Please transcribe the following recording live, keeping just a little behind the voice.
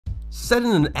Set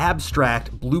in an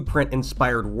abstract,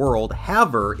 blueprint-inspired world,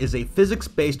 Halver is a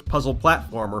physics-based puzzle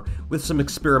platformer with some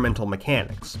experimental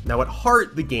mechanics. Now at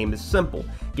heart, the game is simple.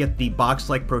 Get the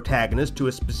box-like protagonist to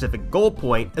a specific goal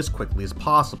point as quickly as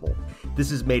possible.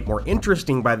 This is made more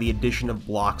interesting by the addition of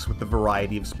blocks with a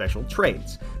variety of special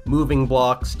traits. Moving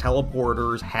blocks,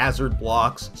 teleporters, hazard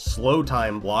blocks, slow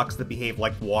time blocks that behave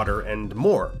like water, and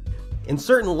more. In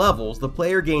certain levels, the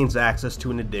player gains access to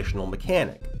an additional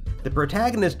mechanic. The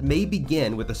protagonist may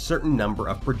begin with a certain number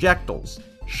of projectiles.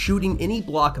 Shooting any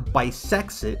block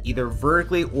bisects it either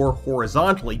vertically or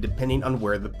horizontally depending on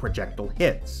where the projectile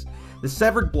hits. The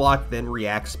severed block then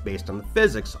reacts based on the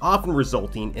physics, often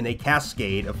resulting in a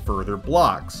cascade of further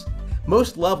blocks.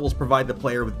 Most levels provide the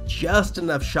player with just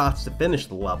enough shots to finish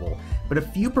the level, but a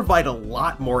few provide a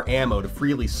lot more ammo to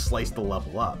freely slice the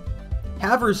level up.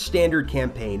 Halver's standard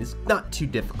campaign is not too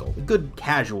difficult, a good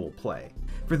casual play.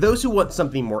 For those who want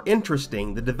something more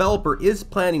interesting, the developer is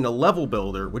planning a level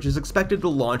builder which is expected to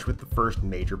launch with the first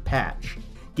major patch.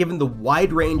 Given the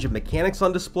wide range of mechanics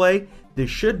on display, this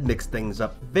should mix things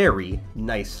up very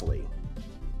nicely.